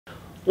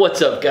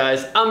What's up,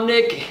 guys? I'm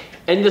Nick,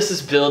 and this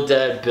is Build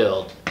Dad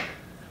Build,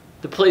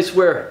 the place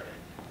where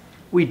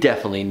we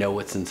definitely know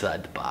what's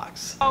inside the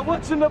box.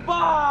 What's in the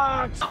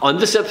box? On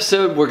this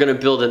episode, we're gonna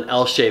build an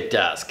L-shaped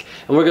desk,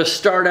 and we're gonna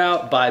start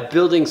out by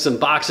building some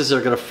boxes that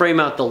are gonna frame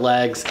out the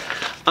legs.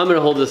 I'm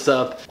gonna hold this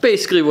up.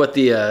 Basically what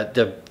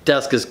the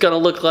desk is gonna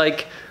look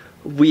like,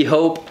 we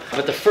hope.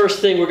 But the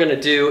first thing we're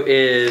gonna do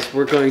is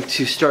we're going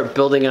to start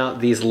building out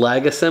these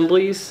leg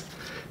assemblies,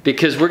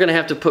 because we're gonna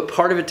have to put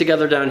part of it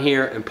together down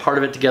here and part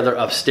of it together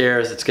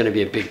upstairs. It's gonna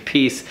be a big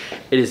piece.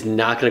 It is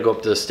not gonna go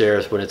up the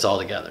stairs when it's all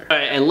together. All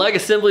right, and leg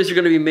assemblies are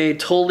gonna be made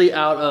totally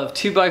out of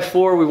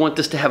 2x4. We want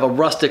this to have a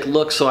rustic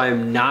look, so I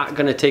am not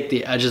gonna take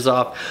the edges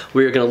off.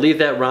 We're gonna leave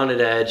that rounded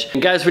edge.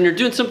 And guys, when you're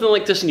doing something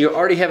like this and you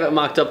already have it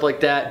mocked up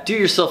like that, do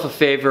yourself a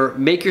favor,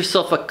 make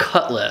yourself a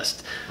cut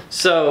list.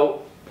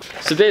 So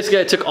basically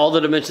I took all the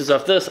dimensions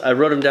off this, I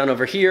wrote them down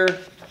over here.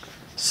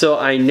 So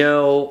I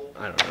know,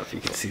 I don't know if you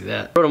can see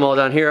that. Wrote them all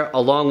down here,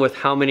 along with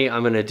how many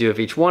I'm gonna do of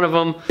each one of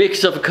them. Make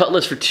yourself a cut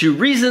list for two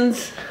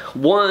reasons.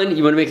 One,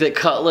 you wanna make that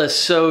cut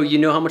list so you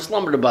know how much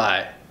lumber to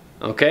buy.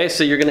 Okay,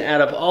 so you're gonna add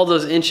up all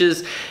those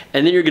inches,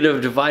 and then you're gonna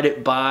divide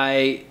it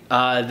by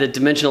the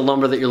dimensional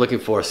lumber that you're looking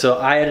for. So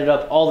I added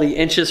up all the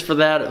inches for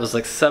that. It was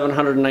like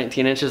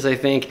 719 inches, I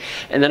think.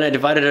 And then I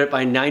divided it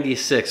by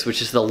 96,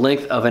 which is the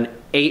length of an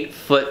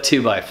 8-foot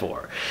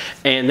 2x4.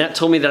 And that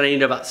told me that I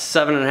needed about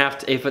 7.5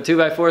 to 8-foot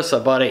 2x4, so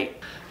I bought 8.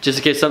 Just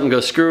in case something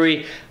goes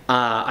screwy.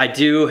 I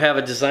do have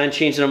a design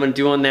change that I'm gonna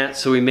do on that,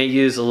 so we may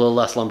use a little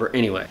less lumber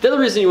anyway. The other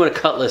reason you want a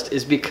cut list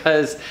is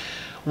because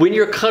when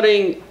you're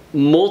cutting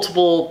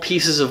multiple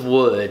pieces of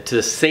wood to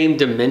the same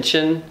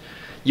dimension,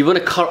 you want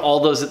to cut all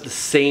those at the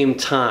same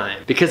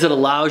time because it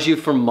allows you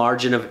for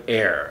margin of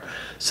error.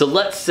 So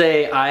let's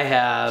say I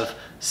have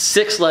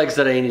 6 legs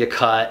that I need to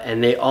cut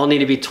and they all need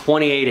to be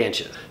 28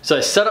 inches. So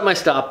I set up my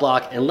stop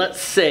block, and let's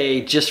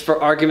say, just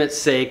for argument's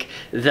sake,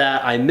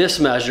 that I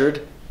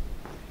mismeasured.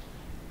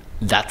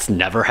 That's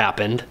never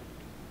happened,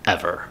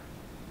 ever.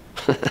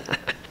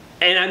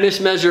 And I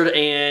mismeasured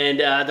and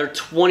they're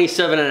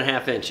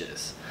 27.5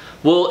 inches.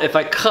 Well, if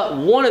I cut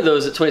one of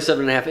those at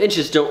 27.5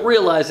 inches, don't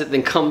realize it,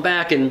 then come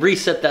back and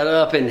reset that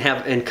up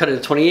and cut it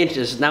at 20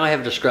 inches, now I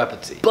have a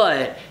discrepancy.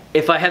 But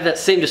if I have that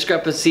same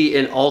discrepancy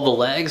in all the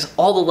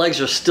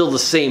legs are still the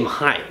same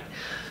height.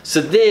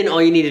 So then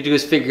all you need to do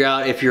is figure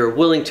out if you're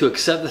willing to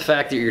accept the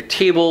fact that your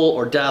table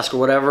or desk or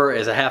whatever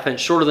is a 1/2 inch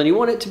shorter than you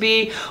want it to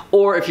be,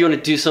 or if you want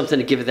to do something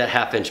to give it that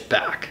 1/2 inch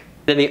back.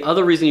 Then the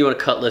other reason you want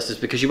to cut list is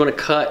because you want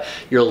to cut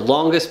your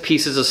longest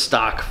pieces of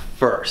stock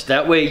first.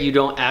 That way you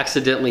don't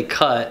accidentally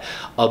cut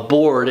a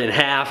board in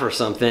half or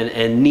something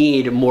and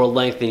need more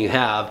length than you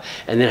have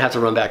and then have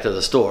to run back to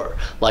the store,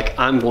 like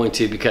I'm going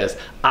to because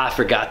I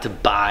forgot to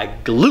buy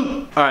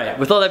glue. All right,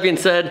 with all that being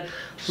said,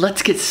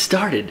 let's get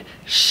started,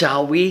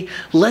 shall we?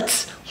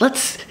 Let's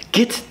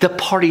get the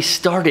party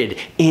started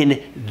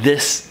in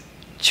this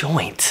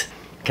joint.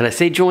 Can I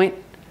say joint?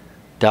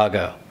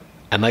 Doggo.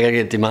 Am I gonna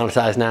get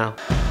demonetized now?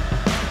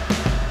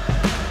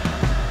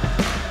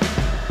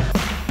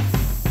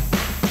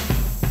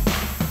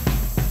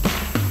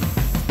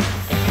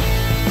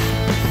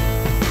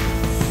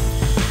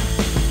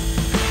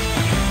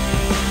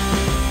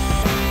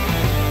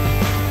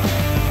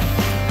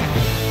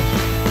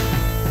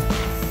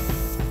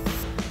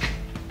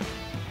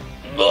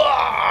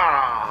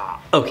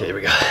 Okay, there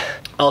we go.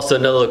 Also,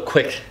 another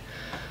quick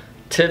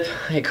tip.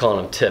 I ain't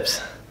calling them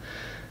tips.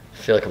 I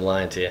feel like I'm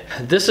lying to you.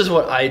 This is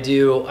what I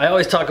do. I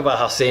always talk about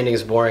how sanding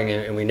is boring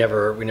and we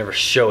never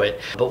show it.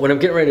 But when I'm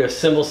getting ready to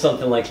assemble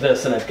something like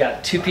this and I've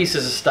got 2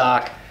 pieces of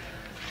stock,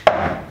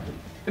 I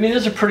mean,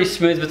 those are pretty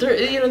smooth, but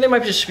they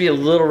might just be a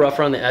little rough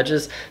around the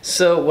edges.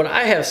 So what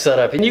I have set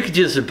up, and you could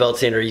do this with a belt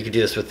sander, you could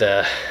do this with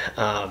the,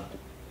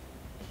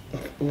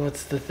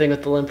 what's the thing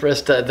with the limp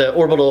wrist? The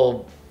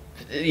orbital,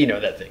 you know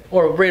that thing,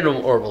 or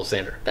random orbital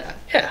sander.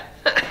 Yeah,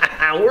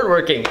 we're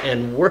working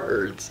in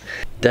words.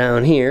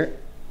 Down here,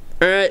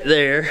 right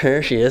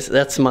there she is.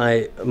 That's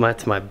my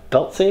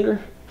belt sander.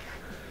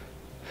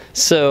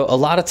 So a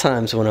lot of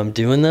times when I'm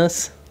doing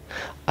this,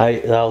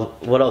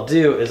 what I'll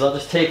do is I'll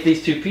just take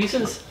these 2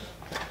 pieces.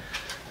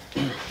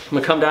 I'm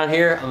gonna come down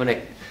here. I'm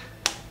gonna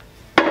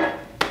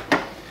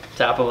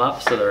tap them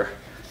up so they're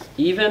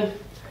even,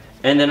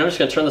 and then I'm just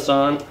gonna turn this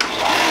on.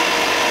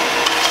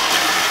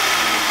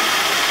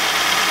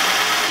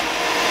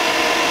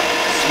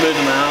 Smooth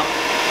them out.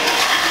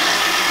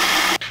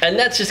 And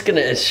that's just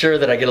gonna ensure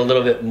that I get a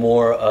little bit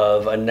more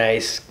of a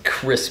nice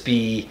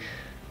crispy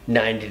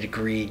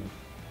 90-degree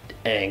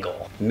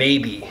angle.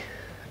 Maybe.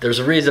 There's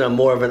a reason I'm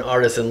more of an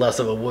artist and less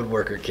of a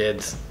woodworker,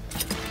 kids.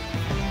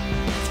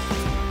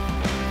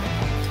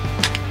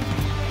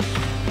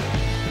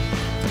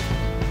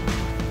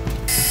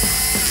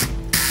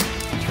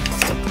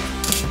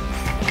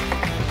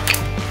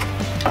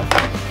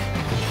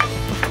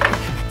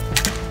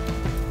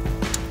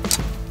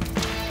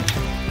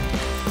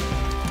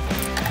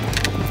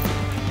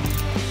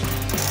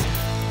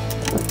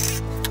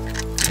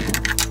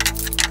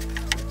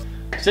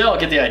 So y'all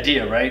get the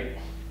idea, right?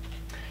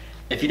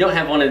 If you don't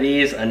have one of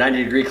these, a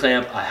 90-degree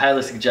clamp, I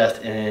highly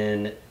suggest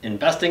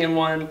investing in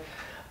one.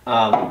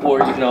 Or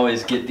you can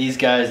always get these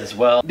guys as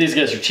well. These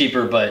guys are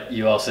cheaper, but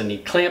you also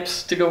need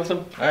clamps to go with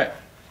them. All right.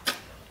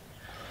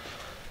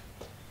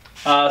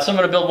 So I'm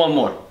gonna build one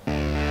more.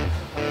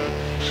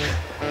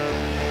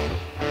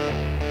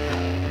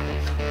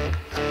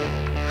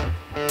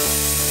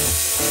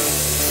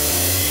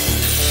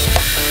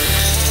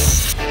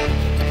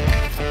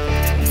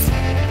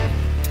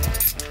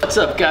 What's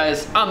up,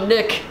 guys? I'm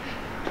Nick,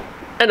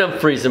 and I'm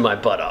freezing my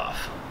butt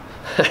off.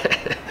 We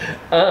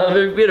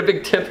had a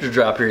big temperature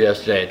drop here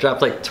yesterday. It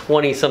dropped like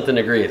 20 something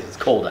degrees. It's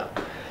cold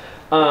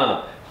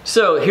out.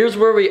 So here's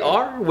where we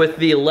are with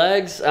the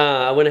legs.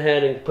 I went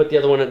ahead and put the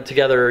other one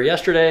together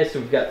yesterday. So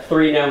we've got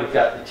 3 now. We've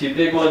got the 2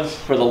 big ones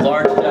for the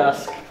large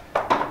desk.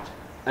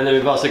 And then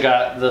we've also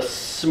got the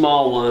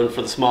small one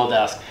for the small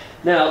desk.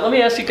 Now, let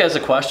me ask you guys a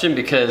question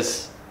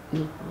because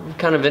I'm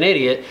kind of an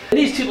idiot.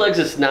 These 2 legs,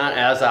 it's not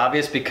as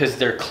obvious because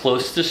they're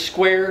close to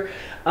square.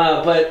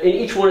 But in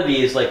each one of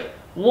these, like,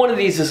 one of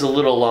these is a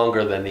little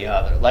longer than the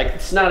other. Like,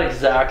 it's not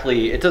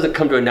exactly, it doesn't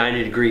come to a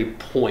 90-degree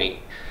point.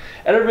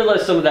 And I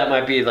realize some of that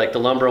might be like the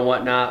lumber and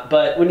whatnot,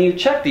 but when you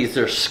check these,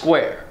 they're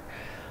square.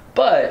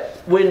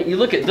 But when you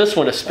look at this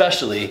one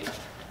especially,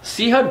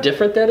 see how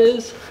different that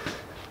is?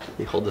 Let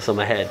me hold this on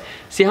my head.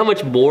 See how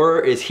much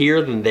more is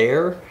here than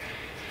there?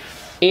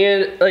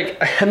 And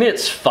like, I mean,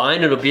 it's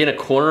fine, it'll be in a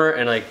corner,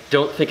 and I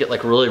don't think it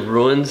like really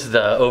ruins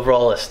the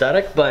overall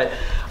aesthetic, but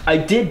I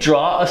did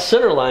draw a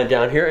center line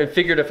down here and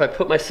figured if I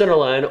put my center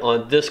line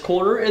on this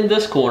corner and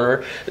this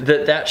corner,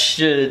 that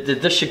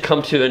this should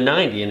come to a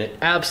 90, and it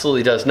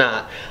absolutely does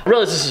not. I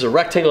realize this is a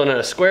rectangle and not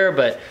a square,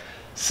 but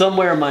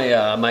somewhere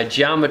my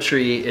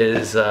geometry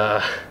is,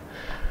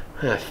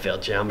 I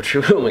failed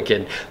geometry, who am I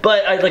kidding?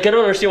 But I don't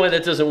understand why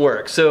that doesn't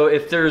work. So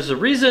if there's a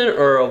reason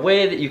or a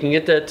way that you can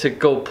get that to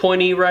go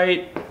pointy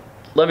right,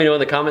 let me know in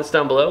the comments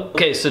down below.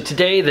 Okay, so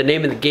today the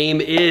name of the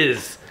game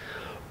is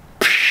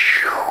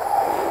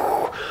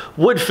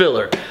wood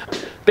filler.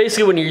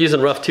 Basically, when you're using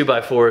rough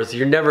 2x4s,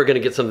 you're never gonna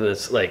get something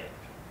that's like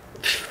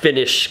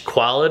finish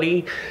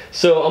quality.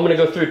 So I'm gonna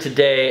go through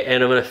today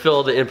and I'm gonna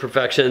fill the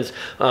imperfections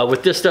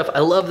with this stuff. I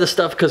love this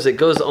stuff because it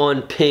goes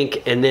on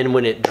pink, and then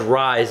when it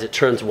dries, it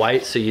turns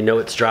white, so you know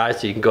it's dry,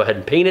 so you can go ahead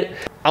and paint it.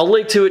 I'll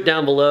link to it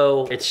down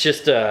below. It's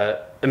just, I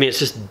mean, it's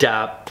just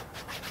DAP,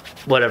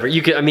 whatever.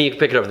 You can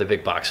pick it up at the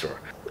big box store.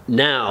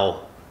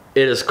 Now,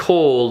 it is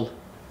cold,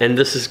 and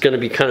this is gonna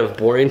be kind of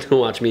boring to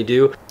watch me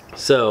do.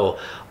 So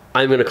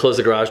I'm gonna close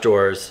the garage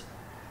doors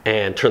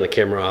and turn the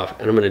camera off,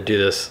 and I'm gonna do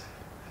this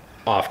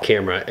off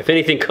camera. If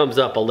anything comes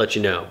up, I'll let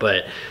you know,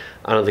 but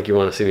I don't think you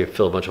want to see me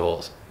fill a bunch of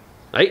holes.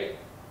 Right?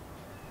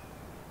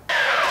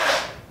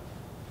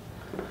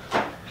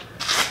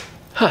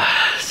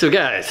 So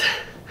guys,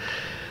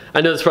 I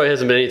know this probably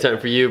hasn't been any time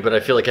for you, but I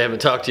feel like I haven't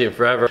talked to you in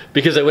forever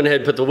because I went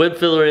ahead and put the wood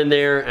filler in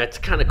there. It's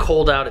kind of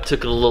cold out. It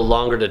took it a little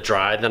longer to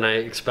dry than I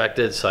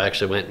expected, so I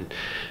actually went and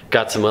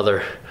got some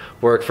other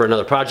work for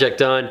another project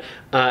done.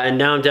 And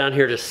now I'm down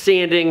here just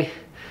sanding.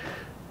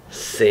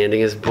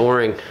 Sanding is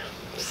boring.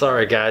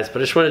 Sorry guys, but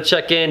I just want to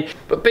check in.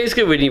 But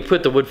basically when you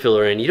put the wood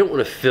filler in, you don't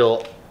want to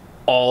fill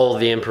all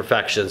the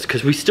imperfections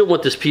because we still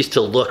want this piece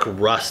to look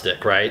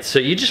rustic, right? So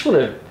you just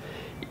want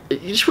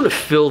to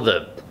fill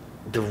the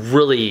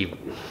really,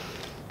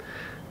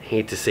 I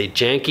hate to say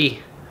janky.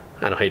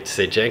 I don't hate to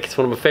say janky, it's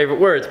one of my favorite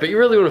words, but you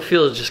really want to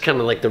feel just kind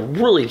of like the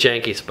really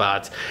janky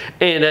spots.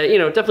 And you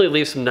know, definitely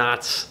leave some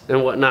knots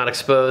and whatnot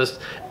exposed.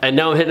 And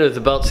now I'm hitting it with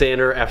the belt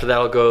sander. After that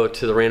I'll go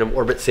to the random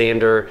orbit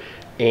sander,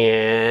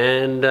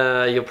 and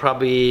you'll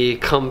probably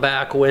come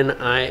back when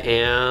I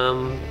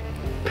am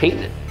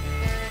painting it.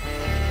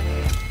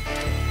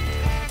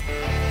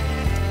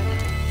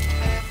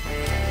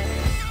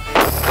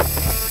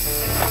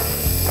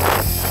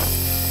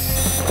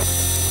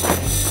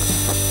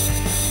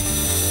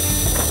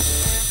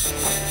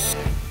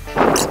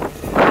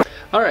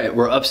 All right,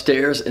 we're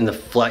upstairs in the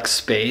flex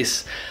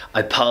space. I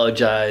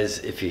apologize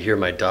if you hear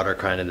my daughter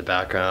crying in the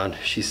background.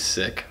 She's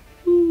sick.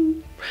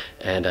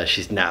 And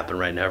she's napping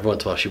right now. Every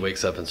once in a while she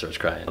wakes up and starts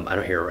crying. I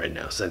don't hear her right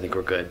now, so I think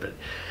we're good, but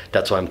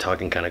that's why I'm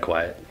talking kind of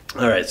quiet.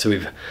 All right, so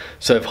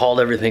I've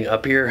hauled everything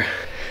up here,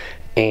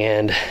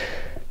 and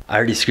I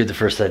already screwed the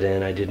first side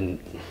in.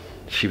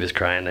 She was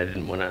crying. I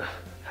didn't want to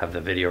have the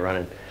video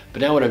running.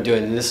 But now what I'm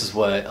doing, and this is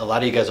what a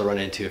lot of you guys will run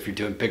into if you're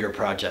doing bigger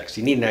projects.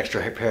 You need an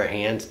extra pair of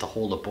hands to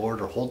hold a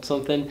board or hold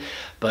something,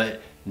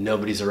 but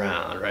nobody's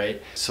around,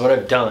 right? So what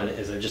I've done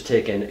is I've just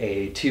taken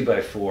a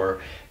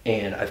 2x4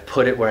 and I've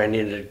put it where I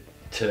needed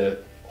to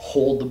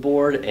hold the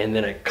board, and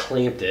then I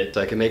clamped it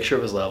so I can make sure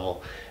it was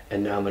level,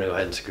 and now I'm gonna go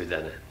ahead and screw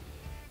that in.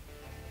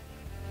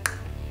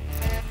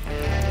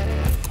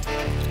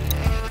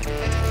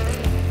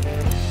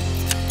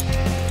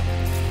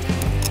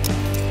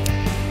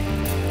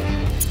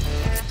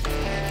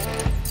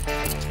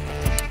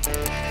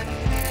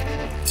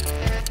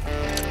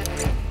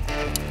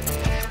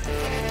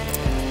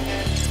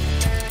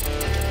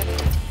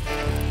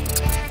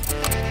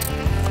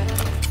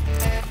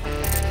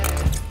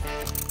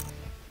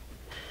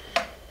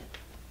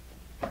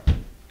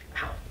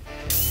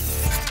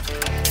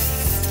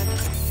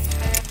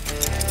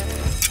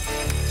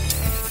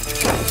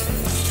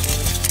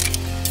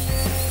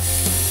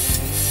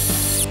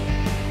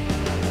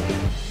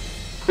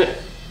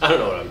 I don't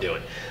know what I'm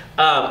doing.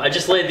 I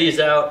just laid these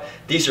out.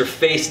 These are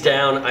face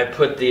down. I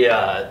put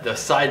the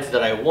sides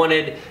that I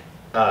wanted,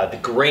 the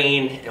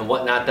grain and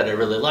whatnot that I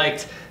really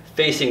liked,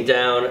 facing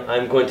down.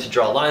 I'm going to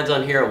draw lines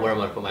on here on where I'm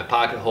going to put my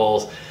pocket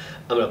holes.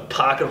 I'm going to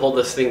pocket hold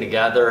this thing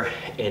together,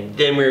 and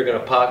then we're going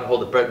to pocket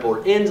hold the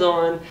breadboard ends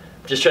on.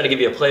 Just trying to give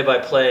you a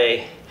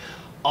play-by-play.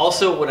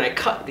 Also, when I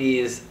cut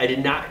these, I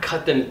did not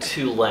cut them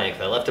to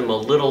length. I left them a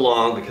little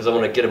long because I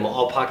want to get them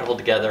all pocket hold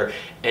together,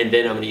 and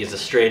then I'm going to use a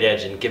straight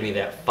edge and give me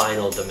that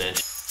final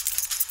dimension.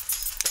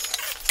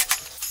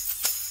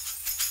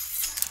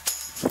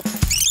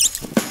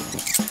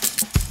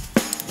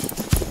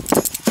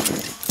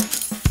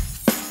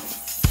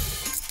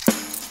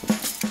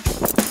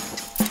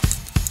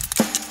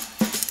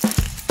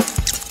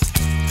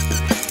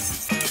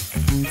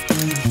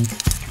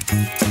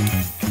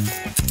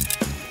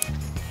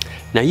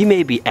 Now you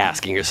may be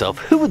asking yourself,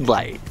 who would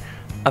light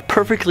a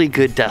perfectly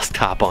good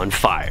desktop on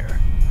fire?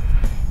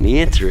 And the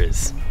answer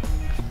is,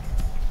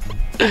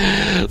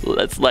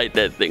 let's light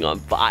that thing on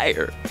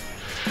fire.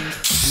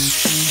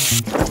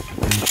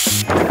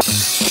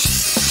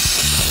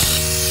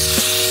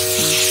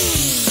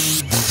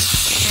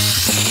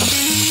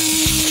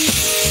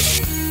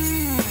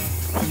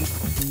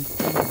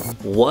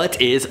 What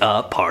is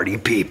up, party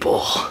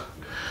people?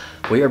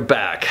 We are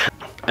back.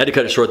 I had to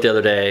cut it short the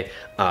other day.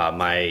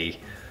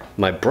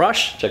 My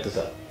brush, check this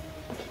out.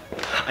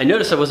 I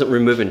noticed I wasn't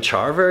removing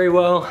char very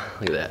well.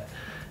 Look at that.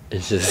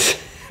 It's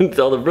just,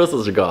 all the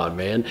bristles are gone,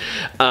 man.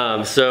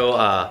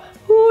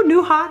 Ooh,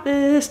 new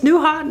hotness,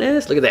 new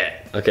hotness. Look at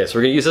that. Okay, so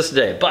we're gonna use this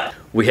today, but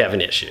we have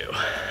an issue.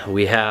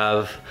 We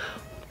have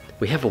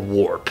a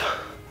warp.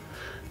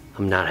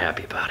 I'm not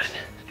happy about it.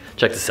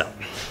 Check this out.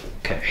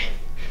 Okay,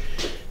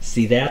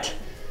 see that?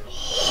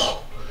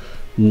 Oh,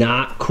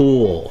 not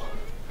cool.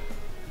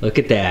 Look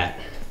at that.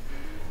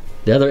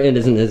 The other end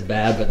isn't as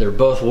bad, but they're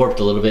both warped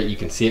a little bit. You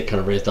can see it kind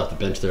of raised off the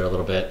bench there a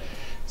little bit.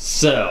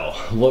 So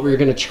what we're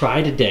gonna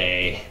try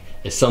today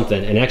is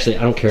something, and actually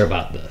I don't care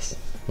about this,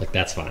 like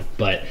that's fine.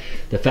 But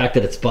the fact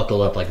that it's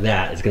buckled up like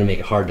that is gonna make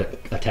it hard to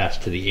attach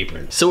to the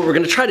apron. So what we're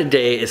gonna try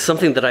today is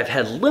something that I've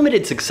had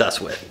limited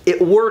success with.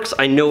 It works,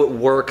 I know it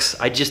works,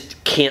 I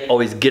just can't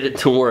always get it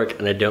to work,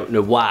 and I don't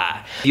know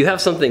why. If you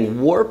have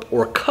something warp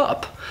or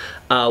cup,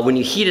 when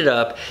you heat it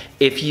up,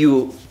 if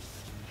you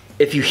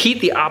heat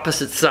the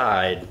opposite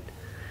side,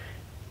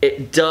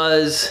 it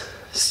does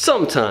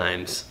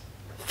sometimes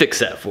fix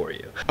that for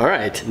you. All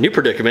right, new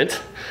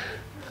predicament.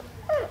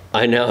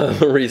 I now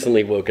have a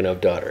recently woken up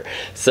daughter.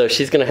 So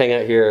she's gonna hang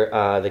out here.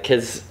 The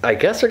kids, I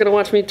guess, are gonna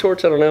watch me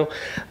torch, I don't know.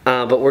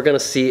 But we're gonna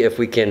see if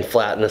we can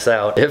flatten this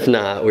out. If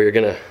not, we're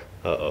gonna,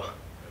 uh-oh.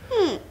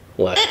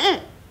 What?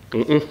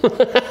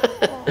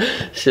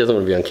 She doesn't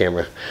wanna be on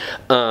camera.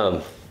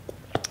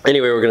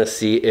 Anyway, we're gonna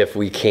see if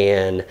we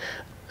can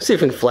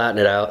flatten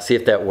it out, see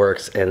if that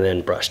works, and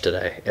then brush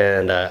today.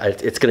 And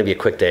it's gonna be a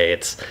quick day.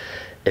 It's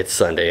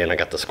Sunday and I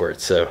got the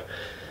squirts, so,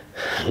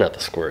 not the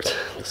squirts,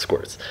 the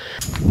squirts.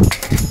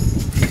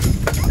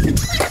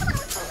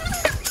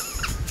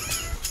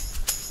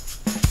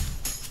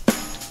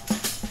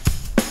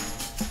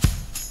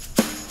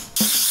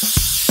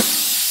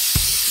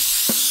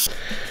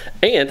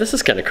 And this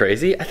is kind of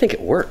crazy, I think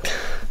it worked.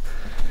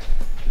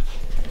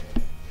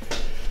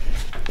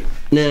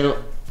 Now,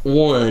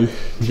 one,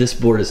 this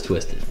board is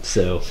twisted,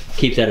 so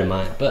keep that in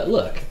mind. But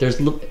look, there's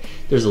a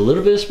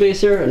little bit of space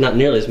there, not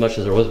nearly as much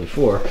as there was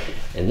before,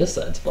 and this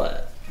side's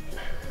flat.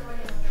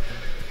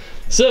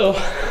 So,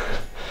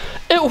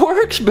 it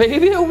works,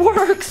 baby, it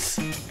works!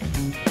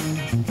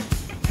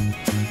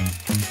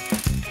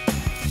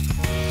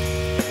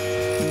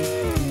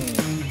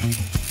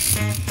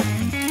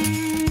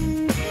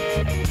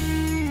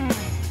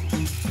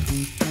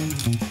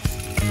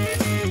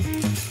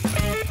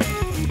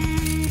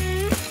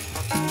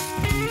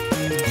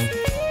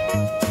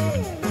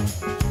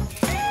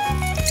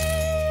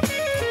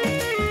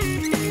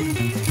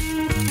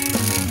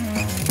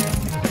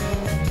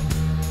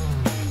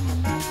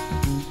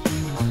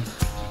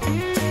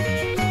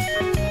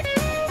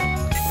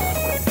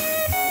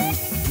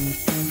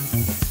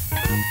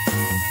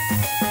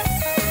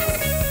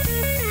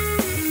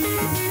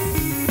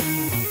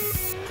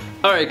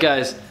 Alright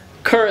guys,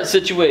 current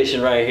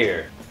situation right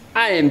here.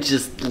 I am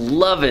just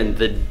loving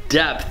the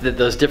depth that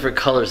those different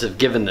colors have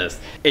given this.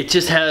 It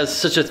just has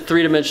such a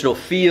three-dimensional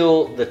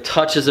feel. The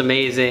touch is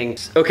amazing.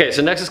 Okay,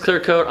 so next is clear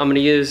coat. I'm gonna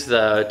use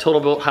the Total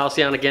Built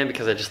Halcyon again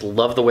because I just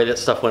love the way that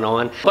stuff went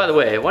on. By the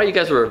way, while you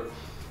guys were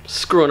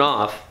screwing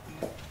off,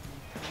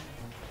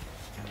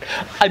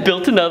 I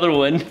built another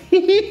one.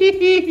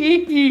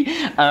 This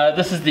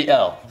is the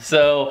L.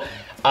 So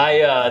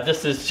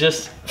this is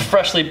just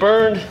freshly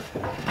burned.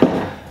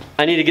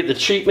 I need to get the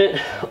treatment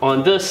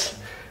on this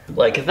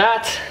like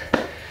that,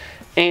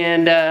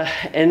 and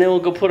then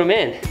we'll go put them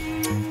in.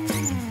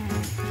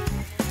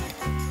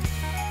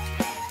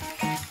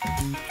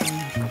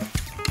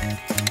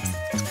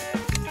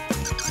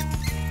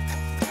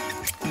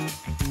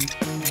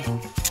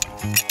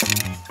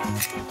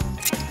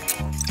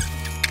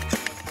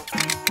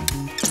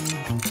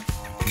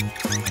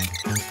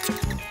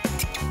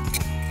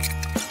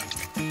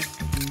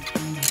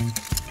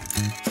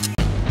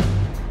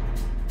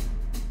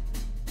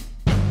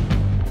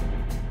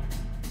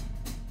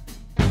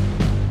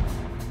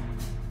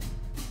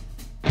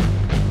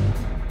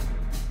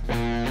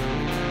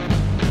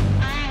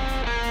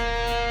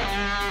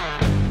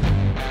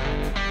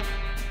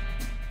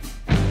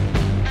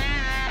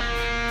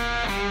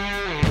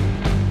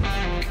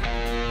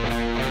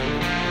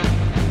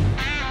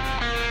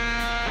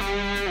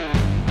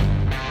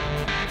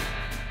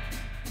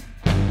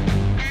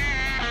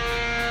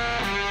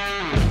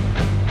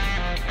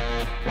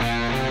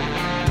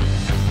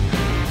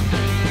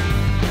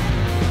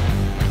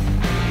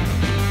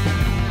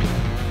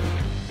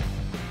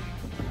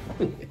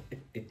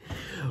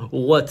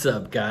 What's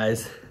up,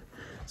 guys?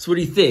 So what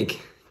do you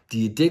think? Do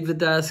you dig the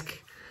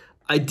desk?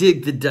 I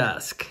dig the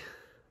desk.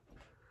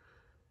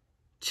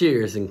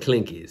 Cheers and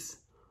clinkies.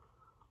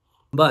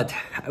 But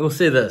I will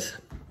say this.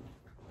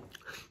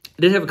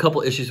 I did have a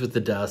couple issues with the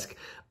desk.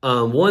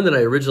 One that I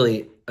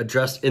originally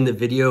addressed in the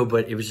video,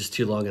 but it was just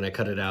too long and I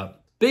cut it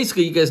out.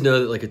 Basically, you guys know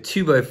that like a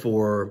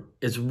 2x4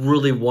 is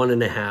really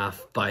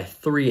 1.5 by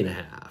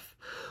 3.5.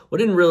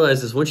 What I didn't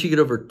realize is once you get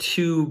over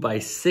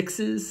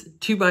 2x6s,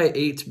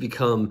 2x8s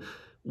become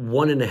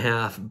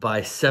 1.5 by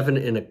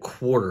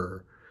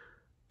 7.25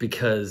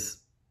 because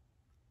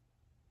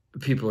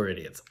people are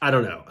idiots. I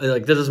don't know.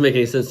 Like, that doesn't make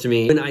any sense to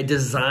me. When I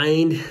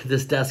designed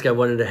this desk, I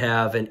wanted to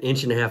have 1.5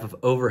 inches of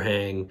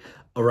overhang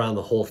around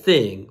the whole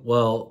thing.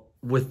 Well,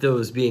 with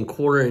those being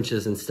 1/4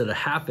 inches instead of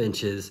 1/2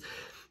 inches,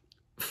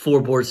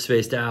 4 boards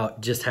spaced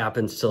out just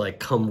happens to like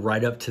come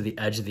right up to the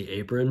edge of the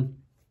apron.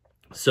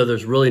 So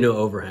there's really no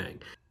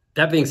overhang.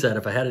 That being said,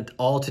 if I had it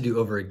all to do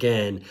over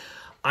again,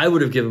 I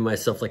would have given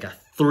myself like a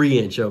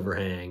 3-inch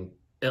overhang,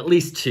 at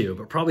least 2,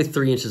 but probably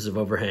 3 inches of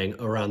overhang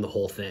around the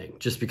whole thing,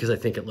 just because I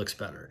think it looks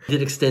better. I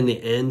did extend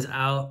the ends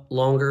out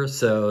longer,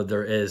 so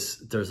there's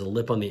a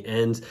lip on the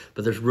ends,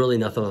 but there's really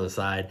nothing on the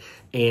side.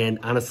 And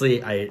honestly,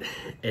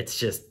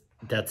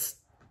 that's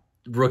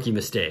rookie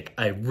mistake.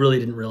 I really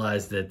didn't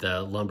realize that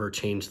the lumber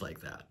changed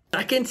like that.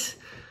 Second,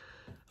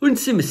 I wouldn't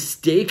say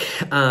mistake,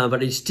 but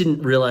I just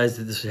didn't realize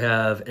that this would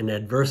have an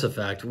adverse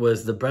effect,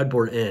 was the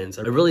breadboard ends.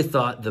 I really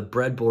thought the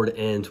breadboard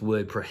ends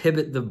would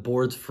prohibit the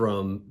boards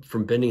from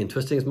bending and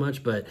twisting as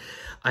much, but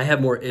I have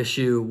more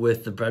issue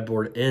with the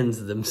breadboard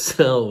ends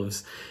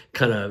themselves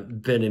kind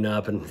of bending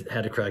up, and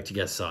had a crack. You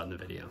guys saw it in the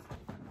video.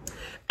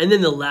 And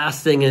then the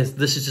last thing is,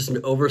 this is just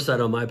an oversight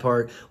on my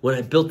part. When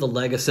I built the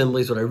leg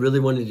assemblies, what I really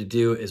wanted to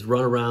do is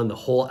run around the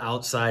whole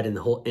outside and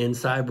the whole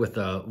inside with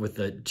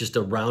just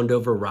a round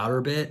over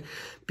router bit,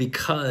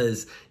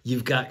 because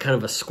you've got kind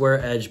of a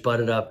square edge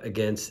butted up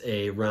against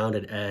a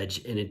rounded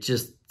edge, and it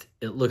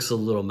looks a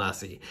little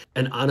messy.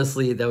 And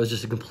honestly, that was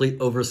just a complete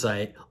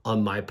oversight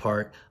on my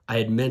part. I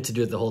had meant to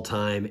do it the whole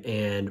time,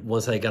 and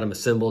once I got them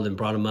assembled and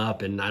brought them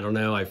up, and I don't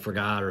know, I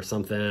forgot or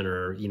something,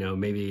 or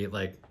maybe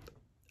like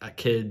a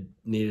kid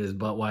needed his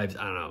butt wipes,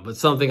 I don't know, but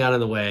something got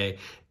in the way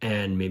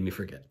and made me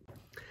forget.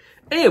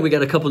 And we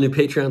got a couple new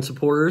Patreon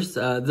supporters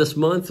this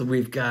month.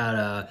 We've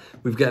got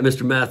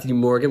Mr. Matthew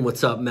Morgan,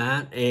 what's up,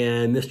 Matt,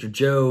 and Mr.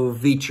 Joe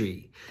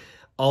Vitri.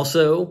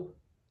 Also,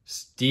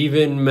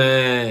 Stephen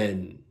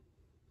Mann.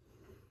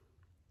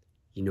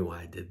 You know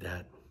why I did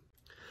that.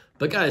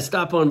 But guys,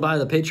 stop on by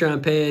the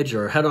Patreon page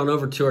or head on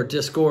over to our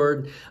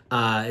Discord.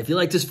 If you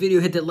like this video,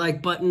 hit that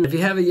like button. If you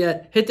haven't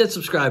yet, hit that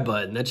subscribe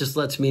button. That just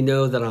lets me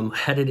know that I'm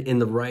headed in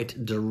the right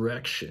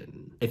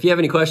direction. If you have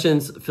any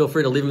questions, feel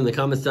free to leave them in the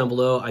comments down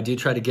below. I do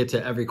try to get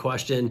to every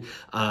question.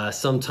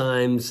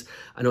 Sometimes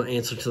I don't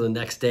answer till the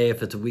next day.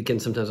 If it's a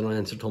weekend, sometimes I don't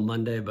answer till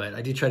Monday, but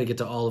I do try to get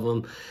to all of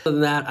them. Other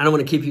than that, I don't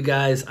want to keep you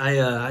guys.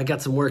 I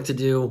got some work to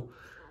do.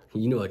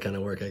 You know what kind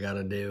of work I got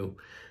to do.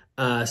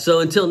 So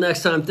until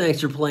next time,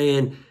 thanks for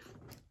playing.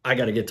 I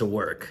gotta get to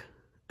work.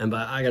 And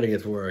by I gotta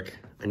get to work,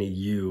 I need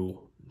you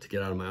to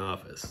get out of my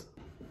office.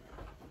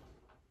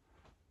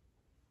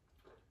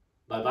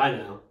 Bye-bye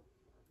now.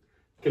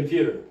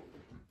 Computer,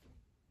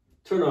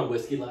 turn on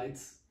whiskey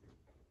lights.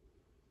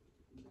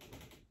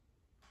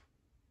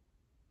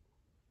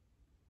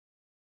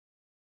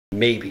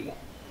 Maybe.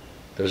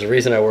 There's a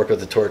reason I work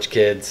with the Torch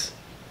Kids,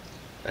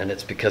 and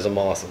it's because I'm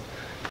awesome.